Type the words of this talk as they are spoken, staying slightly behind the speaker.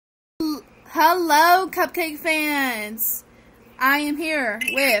Hello, Cupcake fans! I am here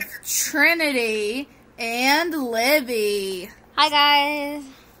with Trinity and Livie. Hi, guys.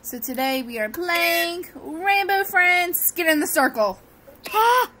 So today we are playing Rainbow Friends. Get in the circle.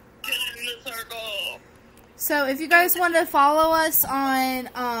 Get in the circle. So if you guys want to follow us on,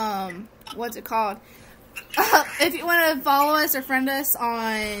 what's it called? If you want to follow us or friend us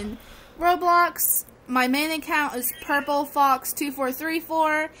on Roblox, my main account is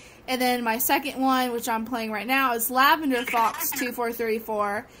purplefox2434, and then my second one, which I'm playing right now, is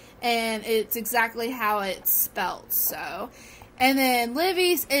lavenderfox2434, and it's exactly how it's spelled. So, and then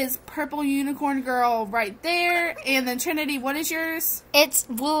Livie's is purple unicorn girl right there, and then Trinity, what is yours? It's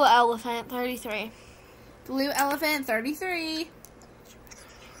Blue Elephant 33. Blue Elephant 33.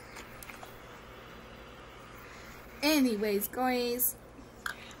 Anyways, guys.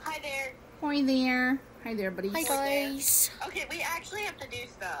 Hi there. Hi there. Hi there, buddies. Hi, guys. Okay, we actually have to do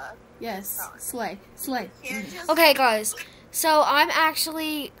stuff. Yes. Slay. Slay. Can't just Okay, guys. So I'm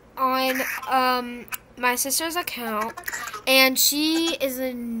actually on my sister's account, and she is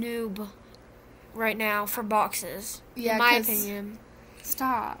a noob right now for boxes. Yeah, in my 'cause- opinion.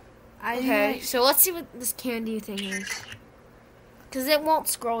 Stop. Okay, so let's see what this candy thing is. Because it won't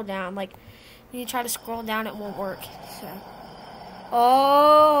scroll down. Like, when you try to scroll down, it won't work. So.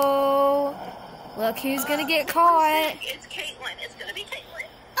 Oh, look who's going to get caught. It's Kaitlyn. It's gonna be Kaitlyn.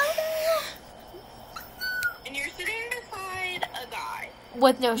 Oh. And you're sitting beside a guy.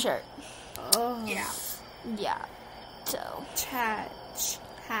 With no shirt. Oh. Yeah. Yeah. So. Chat.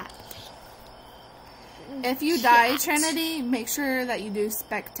 If you die, Trinity, make sure that you do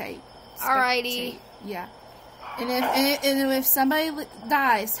spectate. Alrighty. Yeah. And if somebody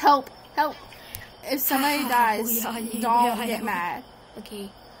dies, help. If somebody dies, don't get mad. Okay.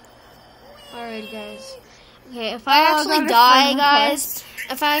 Alright, guys. Okay, if I actually got a die, friend guys,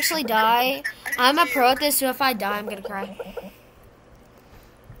 if I actually die, I'm a pro at this, so if I die, I'm gonna cry.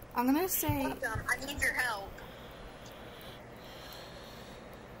 I'm gonna say, I need your help.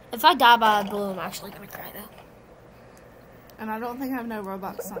 If I die by blue, I'm actually gonna cry, though. and I don't think I have no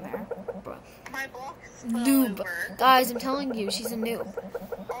Robux on there. My block's Noob. over. Guys, I'm telling you, she's a noob.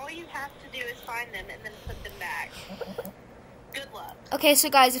 All you have to do is find them and then put them back. Good luck. Okay, so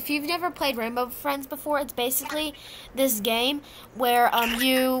guys, if you've never played Rainbow Friends before, it's basically this game where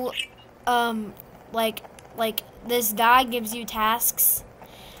like this guy gives you tasks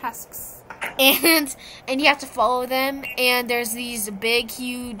and you have to follow them, and there's these big,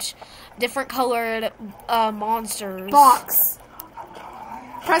 huge, different colored monsters. Box.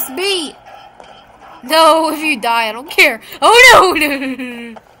 Press B. No, if you die, I don't care. Oh no!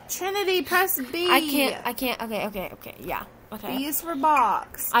 Trinity, press B. I can't. Okay, yeah. Okay. B is for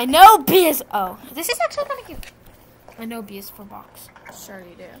box. I know B is. Oh, this is actually kind of cute. I know B is for box. Sure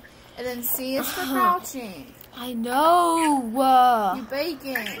you do. And then C is for crouching. I know. You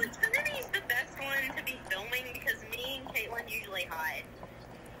bacon. Trinity's the best one to be filming because me and Kaitlyn usually hide.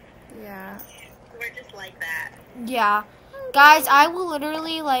 Yeah. We're just like that. Yeah, guys, I will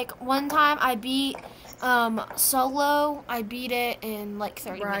literally, like, one time I beat solo. I beat it in like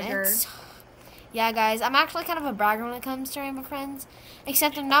 30 minutes. Yeah, guys, I'm actually kind of a bragger when it comes to Rainbow Friends,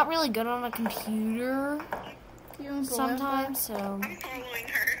 except I'm not really good on a computer sometimes. So I'm following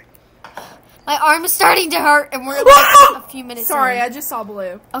her. my arm is starting to hurt, and we're like a few minutes. Sorry, in. I just saw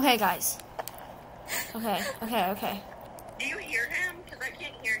blue. Okay, guys. Okay. Do you hear him? Because I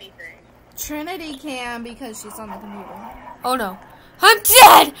can't hear anything. Trinity can because she's on the computer. Oh no, I'm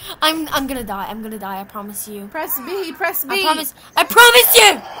dead. I'm gonna die. I promise you. Press B. Press B. I promise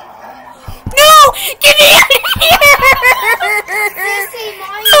you. No, get me out of here.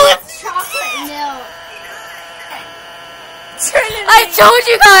 Chocolate milk. Trinity. I told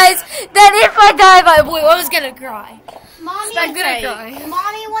you guys that if I die by blue, I was gonna cry. Mommy, I'm gonna cry.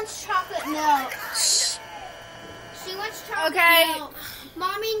 Mommy wants chocolate milk. She wants chocolate Okay. milk.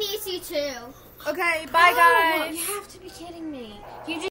 Mommy needs you too. Okay, bye guys. You have to be kidding me. You just